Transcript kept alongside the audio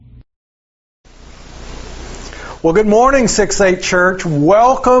Well, good morning, 6-8 Church.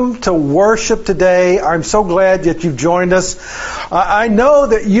 Welcome to worship today. I'm so glad that you've joined us. I know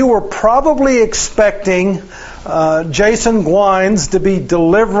that you were probably expecting Jason Gwines to be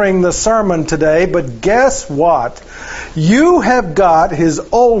delivering the sermon today, but guess what? You have got his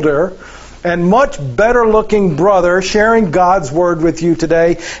older and much better looking brother sharing God's Word with you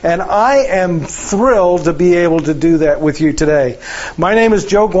today, and I am thrilled to be able to do that with you today. My name is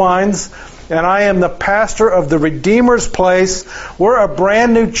Joe Gwines, and I am the pastor of the Redeemer's Place. We're a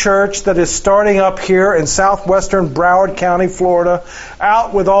brand new church that is starting up here in southwestern Broward County, Florida,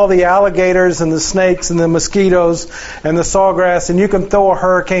 out with all the alligators and the snakes and the mosquitoes and the sawgrass, and you can throw a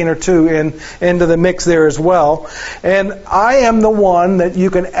hurricane or two into the mix there as well. And I am the one that you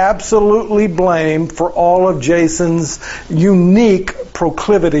can absolutely blame for all of Jason's unique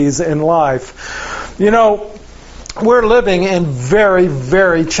proclivities in life. You know, we're living in very,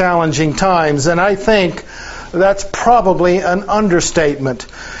 very challenging times, and I think that's probably an understatement.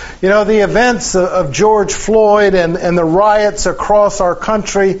 You know, the events of George Floyd and the riots across our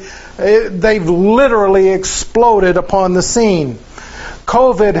country, they've literally exploded upon the scene.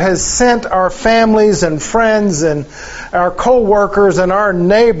 COVID has sent our families and friends and our co-workers and our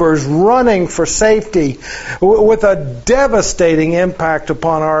neighbors running for safety with a devastating impact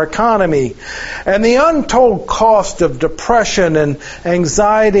upon our economy. And the untold cost of depression and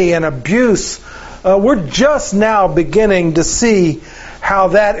anxiety and abuse, we're just now beginning to see how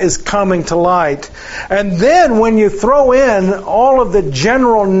that is coming to light. And then when you throw in all of the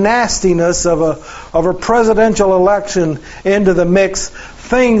general nastiness of a presidential election into the mix,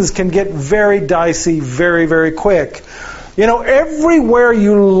 things can get very dicey very, very quick. You know, everywhere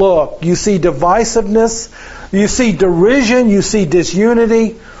you look, you see divisiveness, you see derision, you see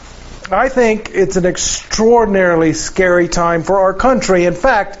disunity. I think it's an extraordinarily scary time for our country. In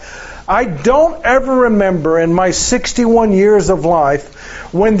fact, I don't ever remember in my 61 years of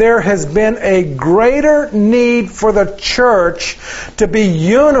life when there has been a greater need for the church to be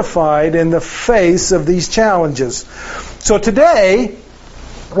unified in the face of these challenges. So today,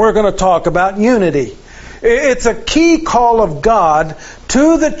 we're going to talk about unity. It's a key call of God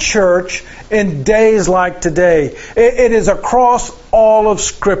to the church in days like today. It is across all of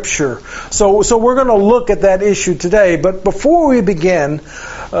Scripture. So we're going to look at that issue today. But before we begin,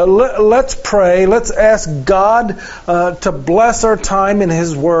 let's pray. Let's ask God to bless our time in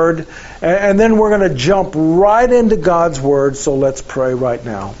His Word. And then we're going to jump right into God's Word. So let's pray right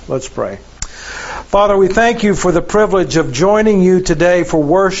now. Let's pray. Father, we thank you for the privilege of joining you today for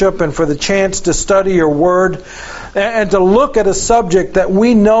worship and for the chance to study your Word and to look at a subject that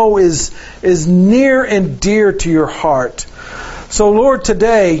we know is near and dear to your heart. So, Lord,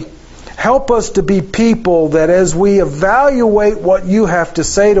 today, help us to be people that as we evaluate what you have to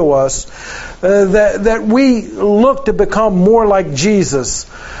say to us, that we look to become more like Jesus,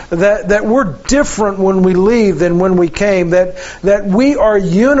 that we're different when we leave than when we came, that we are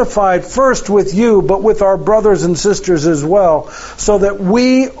unified first with you, but with our brothers and sisters as well, so that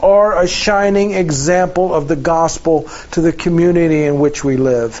we are a shining example of the gospel to the community in which we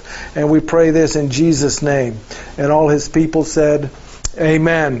live. And we pray this in Jesus' name. And all His people said,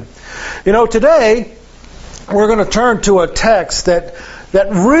 Amen. You know, today we're going to turn to a text that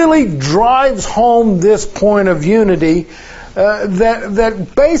really drives home this point of unity,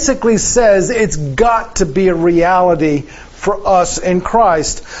 that basically says it's got to be a reality for us in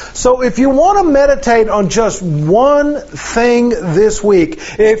Christ. So if you want to meditate on just one thing this week,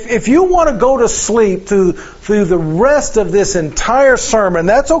 if you want to go to sleep through the rest of this entire sermon,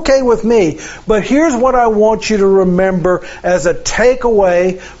 that's okay with me. But here's what I want you to remember as a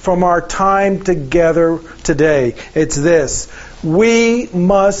takeaway from our time together today. It's this: we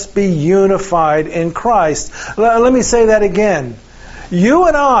must be unified in Christ. Let me say that again. You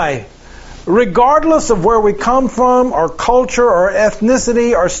and I, regardless of where we come from, our culture, our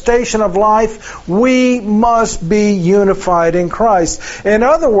ethnicity, our station of life, we must be unified in Christ. In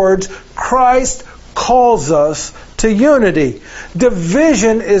other words, Christ calls us to unity.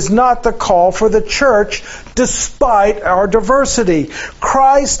 Division is not the call for the church, despite our diversity.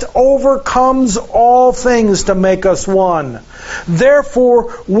 Christ overcomes all things to make us one.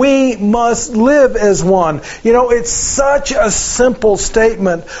 Therefore, we must live as one. You know, it's such a simple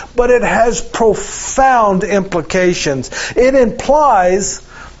statement, but it has profound implications. It implies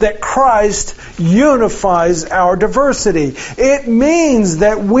that Christ unifies our diversity. It means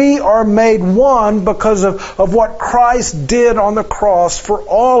that we are made one because of what Christ did on the cross for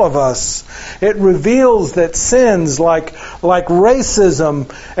all of us. It reveals that sins like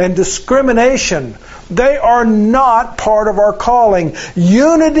racism and discrimination They are not part of our calling.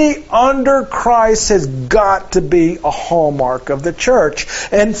 Unity under Christ has got to be a hallmark of the church.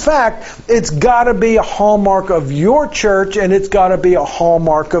 In fact, it's got to be a hallmark of your church, and it's got to be a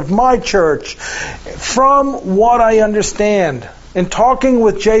hallmark of my church. From what I understand, in talking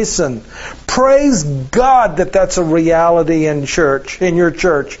with Jason, praise God that that's a reality in your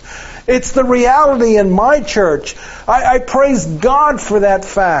church. It's the reality in my church. I praise God for that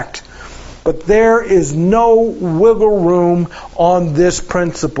fact. But there is no wiggle room on this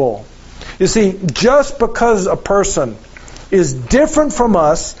principle. You see, just because a person is different from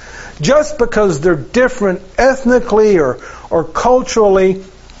us, just because they're different ethnically or culturally,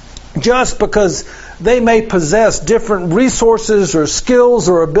 just because they may possess different resources or skills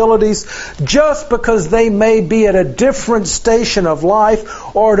or abilities, just because they may be at a different station of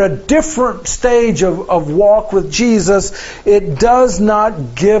life or at a different stage of walk with Jesus, it does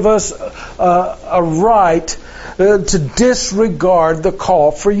not give us a right to disregard the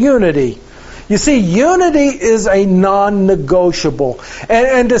call for unity. You see, unity is a non-negotiable.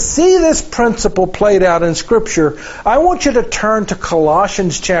 And to see this principle played out in Scripture, I want you to turn to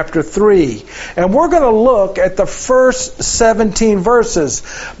Colossians chapter 3. And we're going to look at the first 17 verses.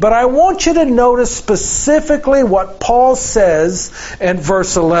 But I want you to notice specifically what Paul says in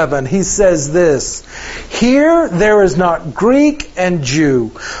verse 11. He says this, "Here there is not Greek and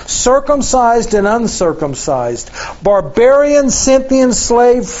Jew, circumcised and uncircumcised, barbarian, Scythian,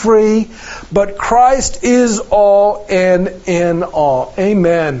 slave free, but Christ is all and in all."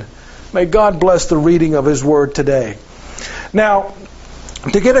 Amen. May God bless the reading of His Word today. Now,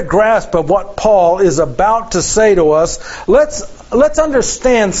 to get a grasp of what Paul is about to say to us, let's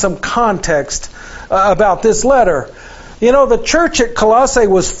understand some context about this letter. You know, the church at Colossae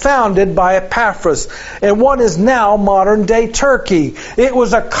was founded by Epaphras in what is now modern-day Turkey. It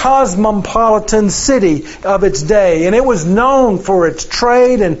was a cosmopolitan city of its day, and it was known for its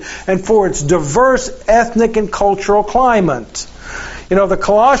trade and for its diverse ethnic and cultural climate. You know, the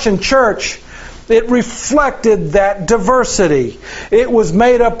Colossian church, it reflected that diversity. It was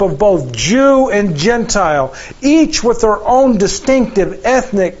made up of both Jew and Gentile, each with their own distinctive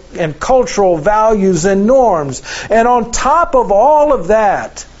ethnic and cultural values and norms. And on top of all of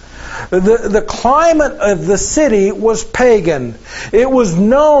that, the climate of the city was pagan. It was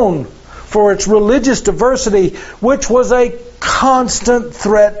known for its religious diversity, which was a constant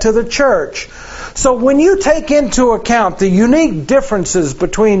threat to the church. So when you take into account the unique differences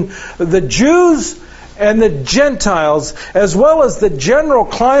between the Jews and the Gentiles, as well as the general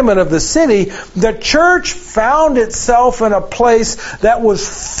climate of the city, the church found itself in a place that was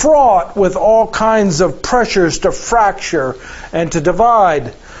fraught with all kinds of pressures to fracture and to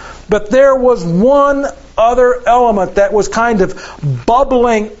divide. But there was one other element that was kind of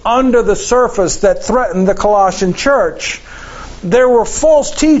bubbling under the surface that threatened the Colossian church. There were false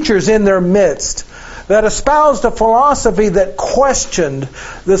teachers in their midst that espoused a philosophy that questioned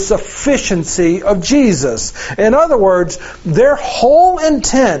the sufficiency of Jesus. In other words, their whole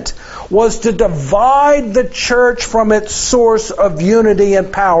intent was to divide the church from its source of unity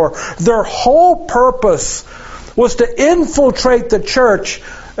and power. Their whole purpose was to infiltrate the church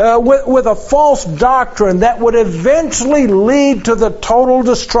with a false doctrine that would eventually lead to the total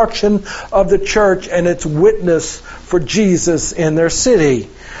destruction of the church and its witness for Jesus in their city.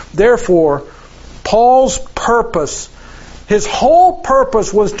 Therefore, Paul's purpose, his whole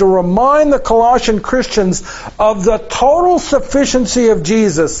purpose, was to remind the Colossian Christians of the total sufficiency of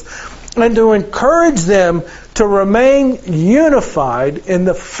Jesus and to encourage them to remain unified in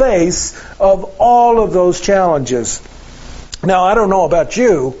the face of all of those challenges. Now, I don't know about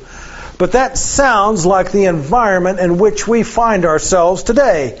you, but that sounds like the environment in which we find ourselves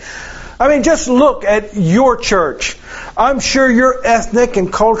today. I mean, just look at your church. I'm sure your ethnic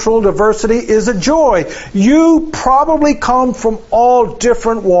and cultural diversity is a joy. You probably come from all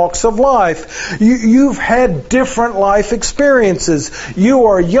different walks of life. You've had different life experiences. You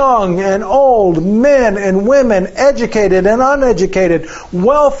are young and old, men and women, educated and uneducated,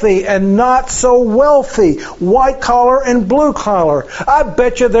 wealthy and not so wealthy, white collar and blue collar. I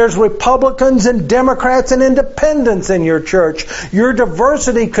bet you there's Republicans and Democrats and independents in your church. Your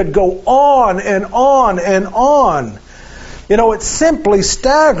diversity could go on and on and on. You know, it's simply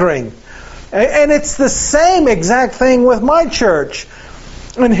staggering. And it's the same exact thing with my church.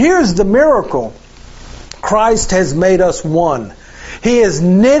 And here's the miracle. Christ has made us one. He has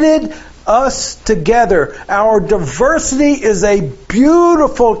knitted us together. Our diversity is a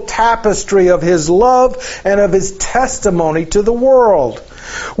beautiful tapestry of His love and of His testimony to the world.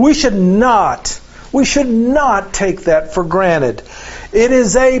 We should not take that for granted. It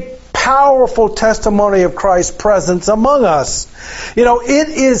is a powerful testimony of Christ's presence among us. It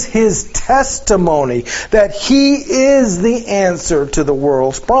is His testimony that He is the answer to the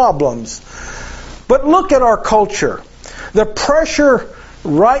world's problems. But look at our culture. The pressure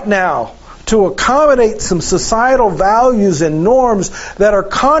right now to accommodate some societal values and norms that are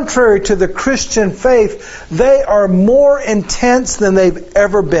contrary to the Christian faith, they are more intense than they've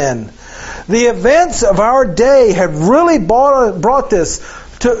ever been. The events of our day have really brought this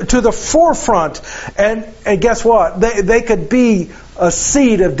to the forefront. And guess what? They could be a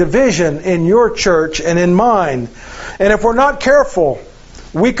seed of division in your church and in mine. And if we're not careful,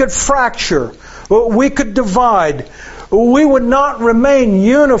 we could fracture. We could divide. We would not remain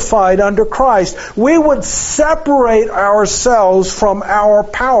unified under Christ. We would separate ourselves from our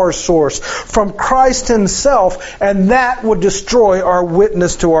power source, from Christ Himself, and that would destroy our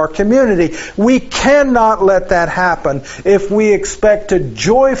witness to our community. We cannot let that happen if we expect to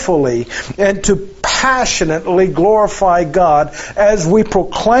joyfully and to passionately glorify God as we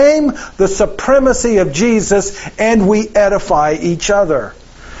proclaim the supremacy of Jesus and we edify each other.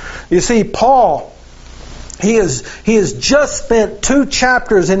 You see, Paul, he has just spent 2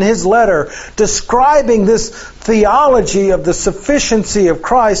 chapters in his letter describing this theology of the sufficiency of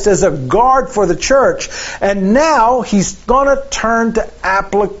Christ as a guard for the church. And now he's going to turn to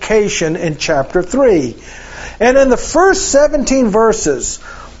application in chapter 3. And in the first 17 verses,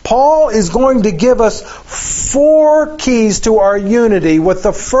 Paul is going to give us 4 keys to our unity, with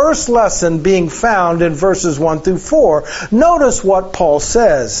the first lesson being found in verses 1 through 4. Notice what Paul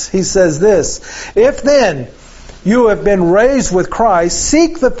says. He says this: "If then you have been raised with Christ,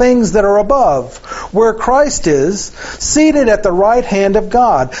 seek the things that are above, where Christ is, seated at the right hand of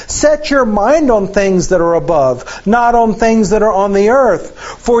God. Set your mind on things that are above, not on things that are on the earth.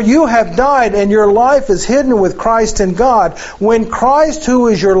 For you have died, and your life is hidden with Christ in God. When Christ, who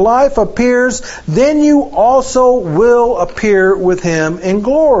is your life, appears, then you also will appear with Him in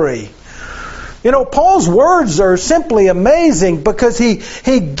glory." Paul's words are simply amazing because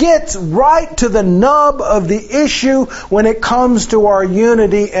he gets right to the nub of the issue when it comes to our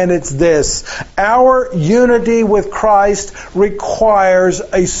unity, and it's this: our unity with Christ requires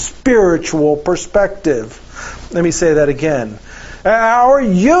a spiritual perspective. Let me say that again. Our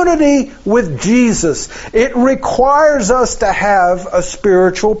unity with Jesus, it requires us to have a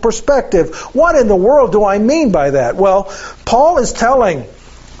spiritual perspective. What in the world do I mean by that? Well, Paul is telling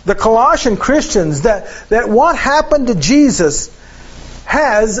the Colossian Christians that what happened to Jesus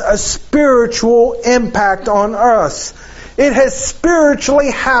has a spiritual impact on us. It has spiritually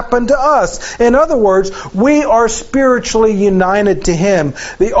happened to us. In other words, we are spiritually united to Him.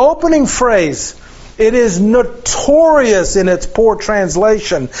 The opening phrase, it is notorious in its poor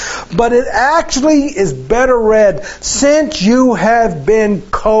translation, but it actually is better read, "since you have been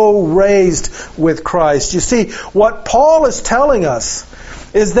co-raised with Christ." You see, what Paul is telling us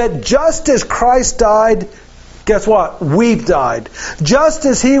is that just as Christ died, guess what? We've died. Just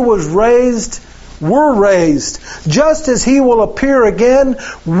as He was raised, we're raised. Just as He will appear again,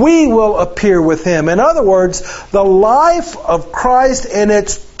 we will appear with Him. In other words, the life of Christ in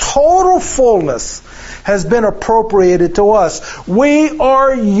its total fullness has been appropriated to us. We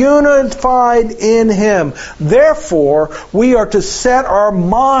are unified in Him. Therefore, we are to set our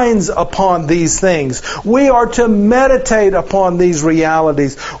minds upon these things. We are to meditate upon these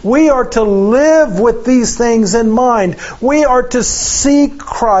realities. We are to live with these things in mind. We are to seek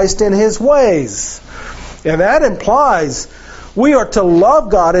Christ in His ways. And that implies we are to love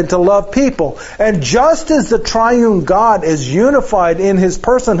God and to love people. And just as the triune God is unified in His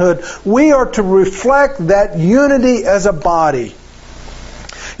personhood, we are to reflect that unity as a body.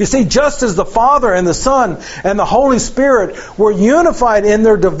 You see, just as the Father and the Son and the Holy Spirit were unified in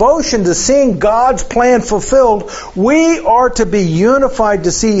their devotion to seeing God's plan fulfilled, we are to be unified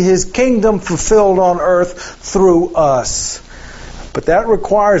to see His kingdom fulfilled on earth through us. But that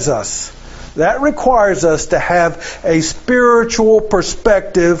requires us to have a spiritual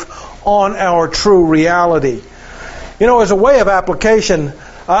perspective on our true reality. As a way of application,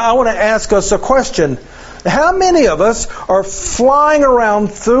 I want to ask us a question. How many of us are flying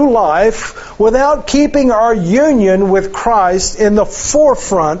around through life without keeping our union with Christ in the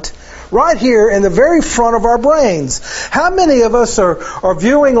forefront, right here in the very front of our brains? How many of us are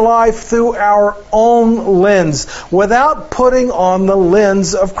viewing life through our own lens without putting on the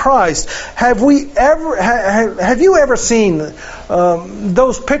lens of Christ? Have you ever seen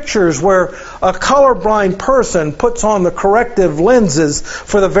those pictures where a colorblind person puts on the corrective lenses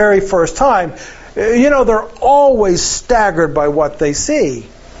for the very first time? They're always staggered by what they see.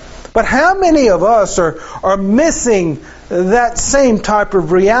 But how many of us are missing that same type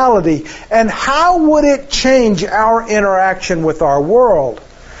of reality? And how would it change our interaction with our world?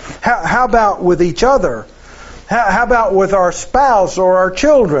 How about with each other? How about with our spouse or our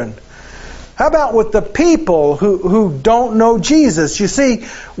children? How about with the people who don't know Jesus? You see,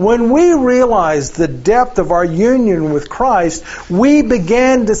 when we realize the depth of our union with Christ, we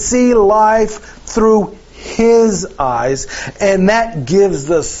began to see life through His eyes, and that gives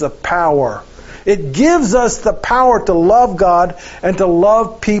us the power. It gives us the power to love God and to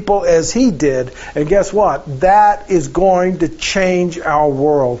love people as He did. And guess what? That is going to change our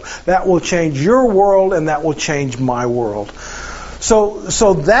world. That will change your world, and that will change my world.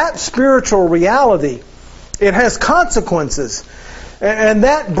 So that spiritual reality, it has consequences. And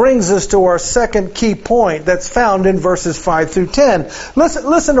that brings us to our second key point that's found in verses 5 through 10.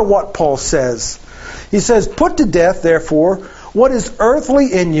 Listen to what Paul says. He says, "Put to death, therefore, what is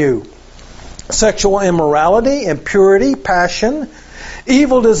earthly in you: sexual immorality, impurity, passion,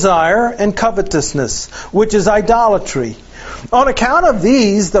 evil desire, and covetousness, which is idolatry. On account of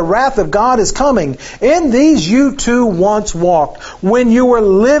these, the wrath of God is coming. In these you too once walked, when you were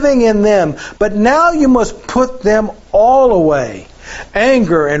living in them. But now you must put them all away: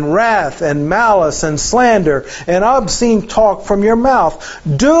 anger and wrath and malice and slander and obscene talk from your mouth.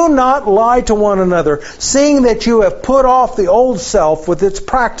 Do not lie to one another, seeing that you have put off the old self with its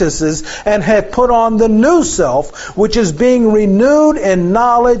practices and have put on the new self, which is being renewed in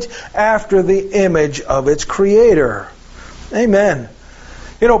knowledge after the image of its Creator." Amen.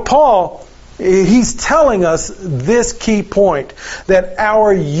 You know, Paul, he's telling us this key point, that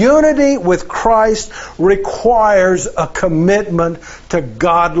our unity with Christ requires a commitment to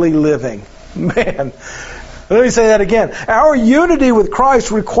godly living. Man, let me say that again. Our unity with Christ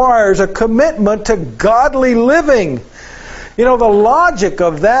requires a commitment to godly living. You know, the logic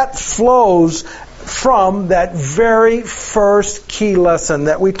of that flows from that very first key lesson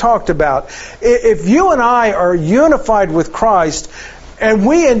that we talked about. If you and I are unified with Christ and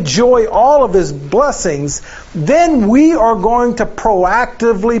we enjoy all of His blessings, then we are going to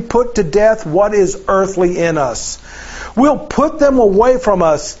proactively put to death what is earthly in us. We'll put them away from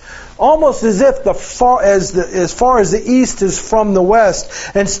us, almost as if as far as the east is from the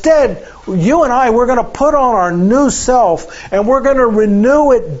west. Instead, you and I, we're going to put on our new self, and we're going to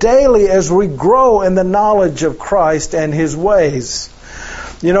renew it daily as we grow in the knowledge of Christ and His ways.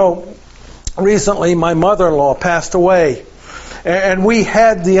 You know, recently my mother-in-law passed away, and we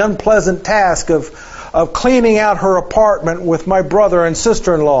had the unpleasant task of cleaning out her apartment with my brother and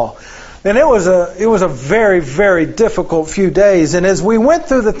sister-in-law. And it was a very, very difficult few days. And as we went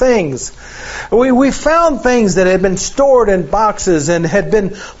through the things, we found things that had been stored in boxes and had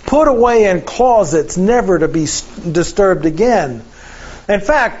been put away in closets, never to be disturbed again. In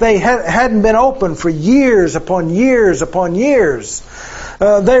fact, they hadn't been opened for years upon years upon years.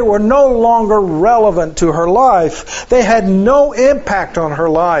 They were no longer relevant to her life. They had no impact on her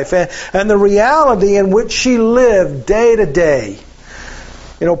life and the reality in which she lived day to day.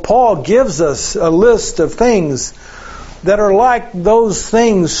 You know, Paul gives us a list of things that are like those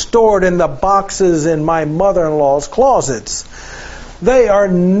things stored in the boxes in my mother-in-law's closets. They are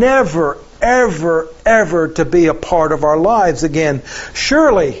never, ever, ever to be a part of our lives again.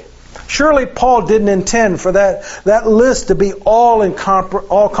 Surely Paul didn't intend for that list to be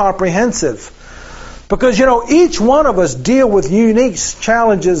all comprehensive. Because, you know, each one of us deal with unique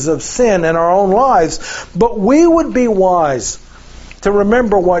challenges of sin in our own lives. But we would be wise to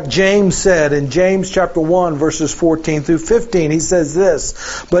remember what James said in James chapter 1, verses 14 through 15. He says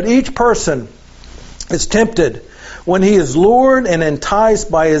this: "But each person is tempted when he is lured and enticed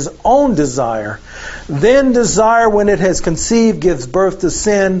by his own desire. Then desire, when it has conceived, gives birth to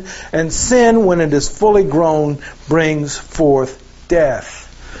sin, and sin, when it is fully grown, brings forth death."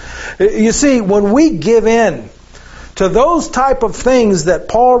 You see, when we give in to those type of things that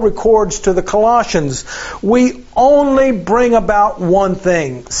Paul records to the Colossians, we only bring about one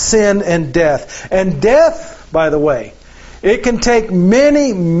thing: sin and death. And death, by the way, it can take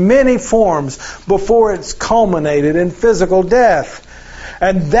many, many forms before it's culminated in physical death.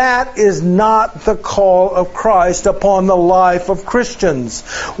 And that is not the call of Christ upon the life of Christians.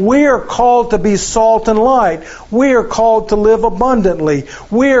 We are called to be salt and light. We are called to live abundantly.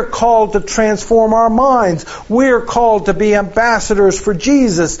 We are called to transform our minds. We are called to be ambassadors for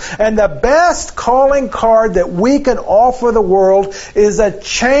Jesus. And the best calling card that we can offer the world is a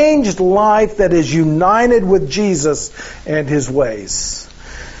changed life that is united with Jesus and His ways.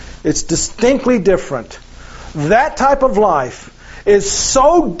 It's distinctly different. That type of life is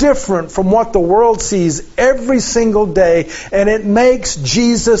so different from what the world sees every single day, and it makes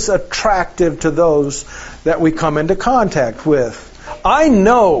Jesus attractive to those that we come into contact with. I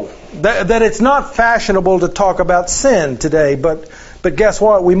know that it's not fashionable to talk about sin today, but guess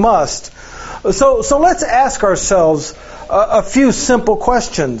what? We must. So let's ask ourselves a few simple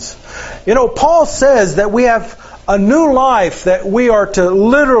questions. Paul says that we have a new life that we are to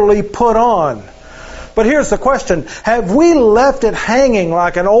literally put on. But here's the question. Have we left it hanging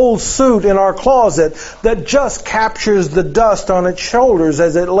like an old suit in our closet that just captures the dust on its shoulders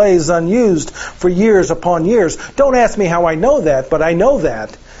as it lays unused for years upon years? Don't ask me how I know that, but I know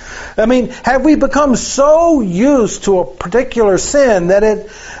that. Have we become so used to a particular sin that it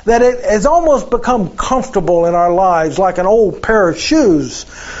has almost become comfortable in our lives like an old pair of shoes?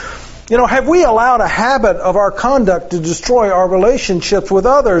 Have we allowed a habit of our conduct to destroy our relationships with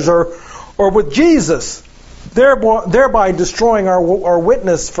others or with Jesus, thereby destroying our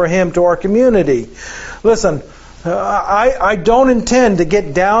witness for Him to our community? Listen, I don't intend to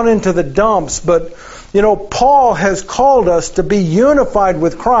get down into the dumps, but Paul has called us to be unified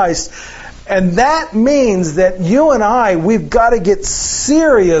with Christ, and that means that you and I, we've got to get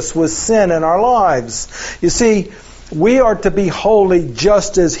serious with sin in our lives. You see, we are to be holy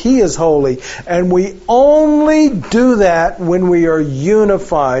just as He is holy, and we only do that when we are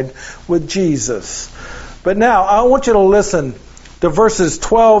unified with Jesus. But now, I want you to listen to verses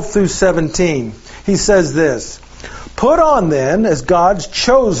 12 through 17. He says this, "Put on then, as God's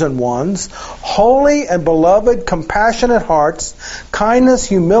chosen ones, holy and beloved, compassionate hearts, kindness,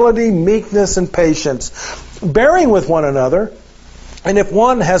 humility, meekness, and patience, bearing with one another, and if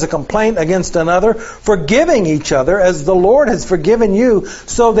one has a complaint against another, forgiving each other as the Lord has forgiven you,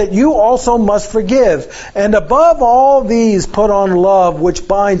 so that you also must forgive. And above all these put on love, which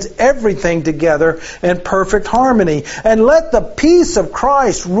binds everything together in perfect harmony. And let the peace of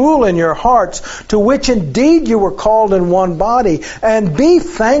Christ rule in your hearts, to which indeed you were called in one body. And be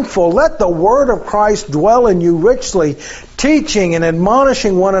thankful. Let the word of Christ dwell in you richly, teaching and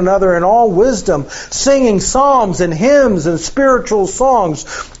admonishing one another in all wisdom, singing psalms and hymns and spiritual songs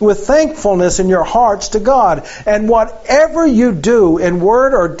with thankfulness in your hearts to God. And whatever you do in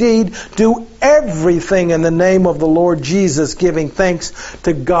word or deed, do everything in the name of the Lord Jesus, giving thanks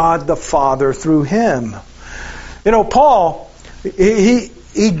to God the Father through Him." Paul,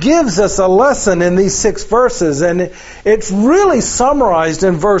 he gives us a lesson in these 6 verses, and it's really summarized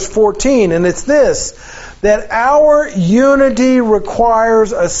in verse 14, and it's this: that our unity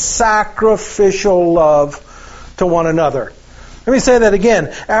requires a sacrificial love to one another. Let me say that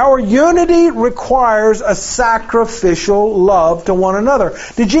again. Our unity requires a sacrificial love to one another.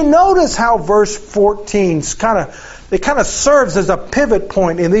 Did you notice how verse 14 kind of serves as a pivot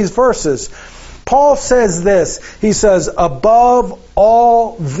point in these verses? Paul says this. He says, above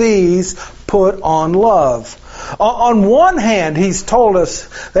all these put on love. On one hand, he's told us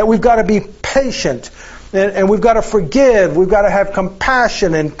that we've got to be patient, and we've got to forgive. We've got to have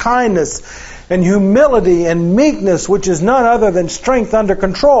compassion and kindness and humility and meekness, which is none other than strength under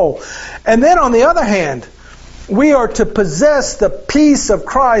control. And then on the other hand, we are to possess the peace of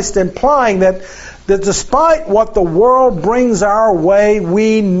Christ, implying that despite what the world brings our way,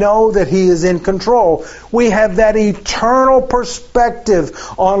 we know that He is in control. We have that eternal perspective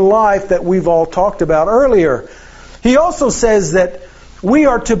on life that we've all talked about earlier. He also says that we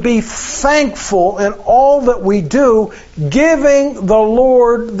are to be thankful in all that we do, giving the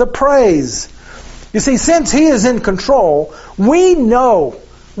Lord the praise. You see, since He is in control, we know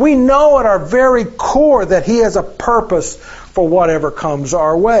at our very core that He has a purpose for whatever comes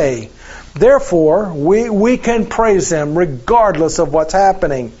our way. Therefore, we can praise Him regardless of what's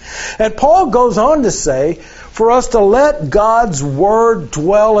happening. And Paul goes on to say, for us to let God's Word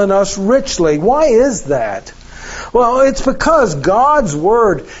dwell in us richly. Why is that? Well, it's because God's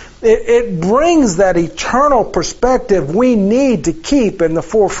Word, it brings that eternal perspective we need to keep in the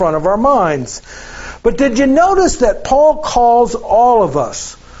forefront of our minds. But did you notice that Paul calls all of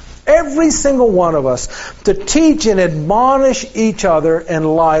us, every single one of us, to teach and admonish each other in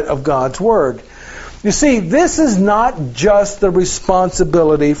light of God's Word? You see, this is not just the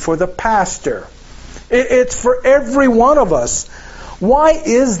responsibility for the pastor. It's for every one of us. Why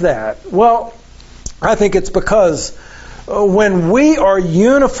is that? Well, I think it's because when we are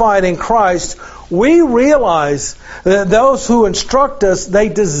unified in Christ, we realize that those who instruct us, they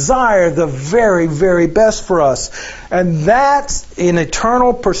desire the very, very best for us. And that's an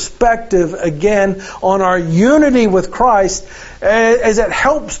eternal perspective, again, on our unity with Christ, as it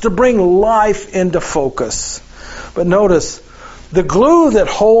helps to bring life into focus. But notice, the glue that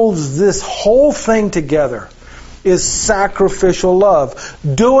holds this whole thing together is sacrificial love,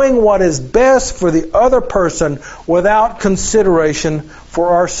 doing what is best for the other person without consideration for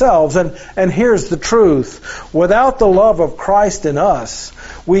ourselves. And here's the truth. Without the love of Christ in us,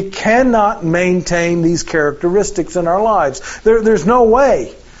 we cannot maintain these characteristics in our lives. There's no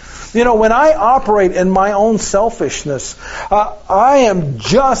way. You know, when I operate in my own selfishness, I am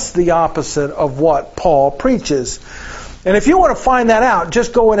just the opposite of what Paul preaches. And if you want to find that out,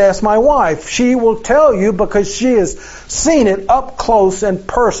 just go and ask my wife. She will tell you because she has seen it up close and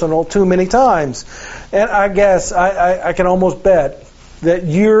personal too many times. And I guess I can almost bet that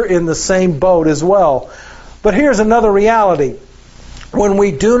you're in the same boat as well. But here's another reality. When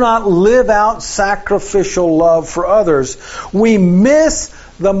we do not live out sacrificial love for others, we miss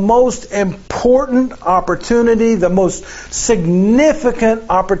the most important opportunity, the most significant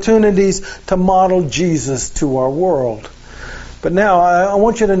opportunities to model Jesus to our world. But now I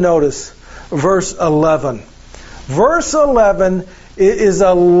want you to notice verse 11. Verse 11 is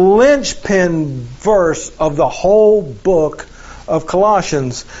a linchpin verse of the whole book of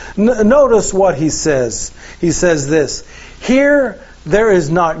Colossians. Notice what he says. He says this, "Here there is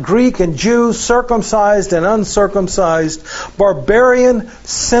not Greek and Jew, circumcised and uncircumcised, barbarian,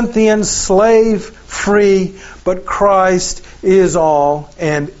 Scythian, slave, free, but Christ is all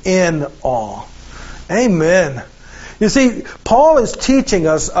and in all." Amen. You see, Paul is teaching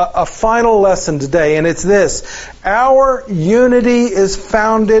us a final lesson today, and it's this. Our unity is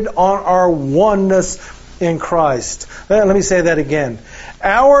founded on our oneness in Christ. Let me say that again.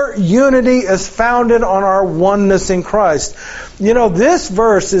 Our unity is founded on our oneness in Christ. You know, this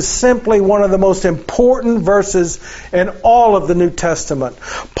verse is simply one of the most important verses in all of the New Testament.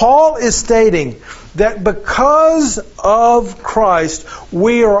 Paul is stating that because of Christ,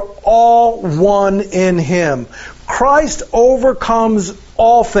 we are all one in Him. Christ overcomes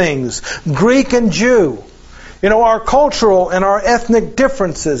all things, Greek and Jew. You know, our cultural and our ethnic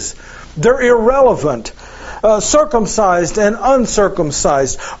differences, they're irrelevant. Circumcised and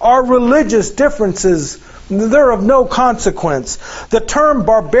uncircumcised. Our religious differences, they're of no consequence. The term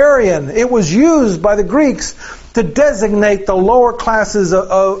barbarian, it was used by the Greeks to designate the lower classes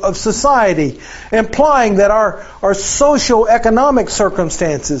of society, implying that our socio-economic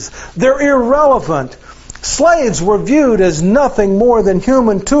circumstances, they're irrelevant. Slaves were viewed as nothing more than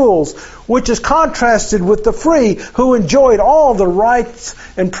human tools, which is contrasted with the free who enjoyed all the rights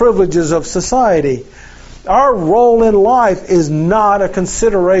and privileges of society. Our role in life is not a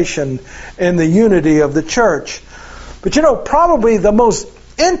consideration in the unity of the church. But you know, probably the most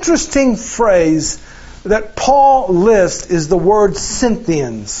interesting phrase that Paul lists is the word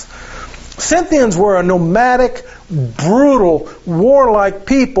Scythians. Scythians were a nomadic, brutal, warlike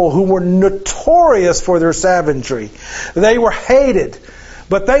people who were notorious for their savagery. They were hated,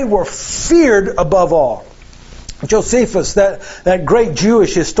 but they were feared above all. Josephus, that great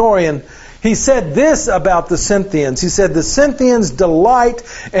Jewish historian, he said this about the Scythians. He said, "The Scythians delight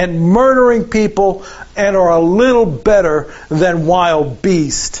in murdering people and are a little better than wild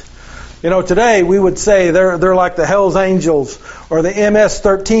beasts." You know, today we would say they're like the Hells Angels or the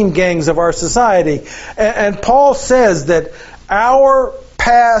MS-13 gangs of our society. And Paul says that our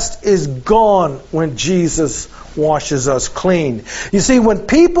past is gone when Jesus washes us clean. You see, when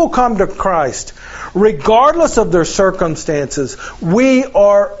people come to Christ, regardless of their circumstances, we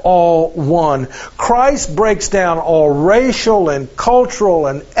are all one. Christ breaks down all racial and cultural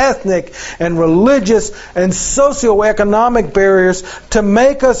and ethnic and religious and socioeconomic barriers to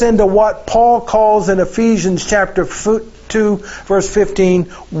make us into what Paul calls in Ephesians chapter 2, verse 15,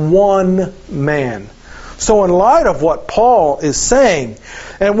 one man. So in light of what Paul is saying,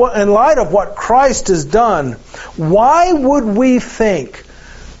 and in light of what Christ has done, why would we think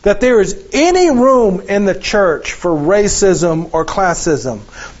that there is any room in the church for racism or classism?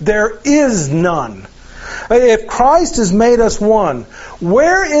 There is none. If Christ has made us one,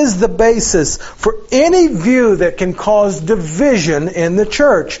 where is the basis for any view that can cause division in the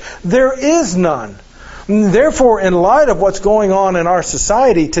church? There is none. Therefore, in light of what's going on in our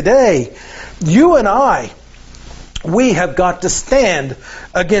society today, you and I, we have got to stand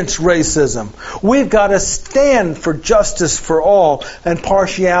against racism. We've got to stand for justice for all and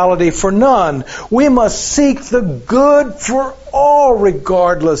partiality for none. We must seek the good for all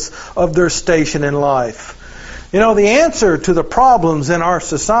regardless of their station in life. You know, the answer to the problems in our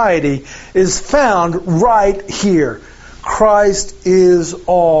society is found right here. Christ is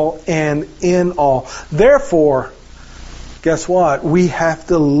all and in all. Therefore, guess what? We have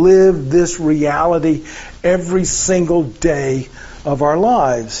to live this reality every single day of our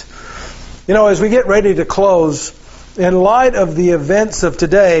lives. You know, as we get ready to close, in light of the events of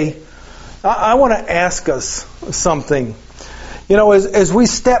today, I want to ask us something. You know, as we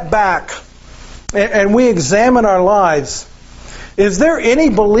step back and we examine our lives, is there any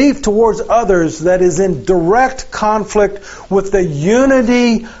belief towards others that is in direct conflict with the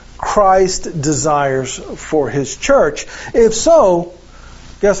unity Christ desires for His church? If so,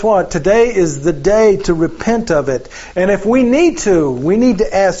 guess what? Today is the day to repent of it. And if we need to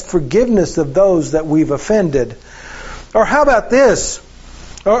ask forgiveness of those that we've offended. Or how about this?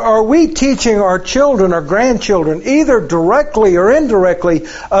 Are we teaching our children or grandchildren, either directly or indirectly,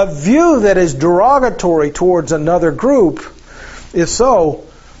 a view that is derogatory towards another group? If so,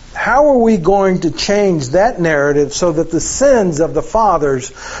 how are we going to change that narrative so that the sins of the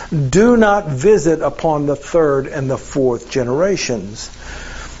fathers do not visit upon the third and the fourth generations?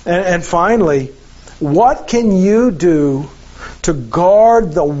 And finally, what can you do to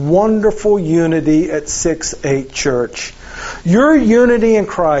guard the wonderful unity at 6-8 Church? Your unity in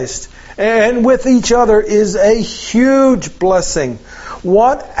Christ and with each other is a huge blessing.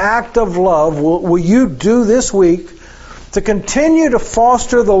 What act of love will you do this week to continue to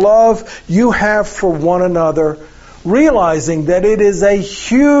foster the love you have for one another, realizing that it is a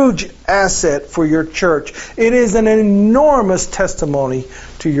huge asset for your church? It is an enormous testimony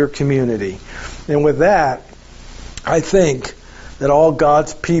to your community. And with that, I think that all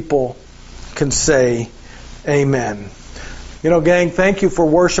God's people can say amen. You know, gang, thank you for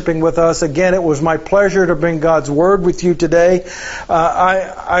worshiping with us. Again, it was my pleasure to bring God's Word with you today.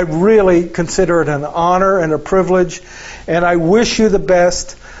 I really consider it an honor and a privilege, and I wish you the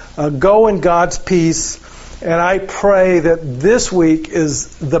best. Go in God's peace, and I pray that this week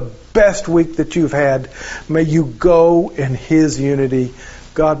is the best week that you've had. May you go in His unity.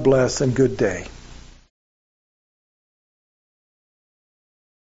 God bless and good day.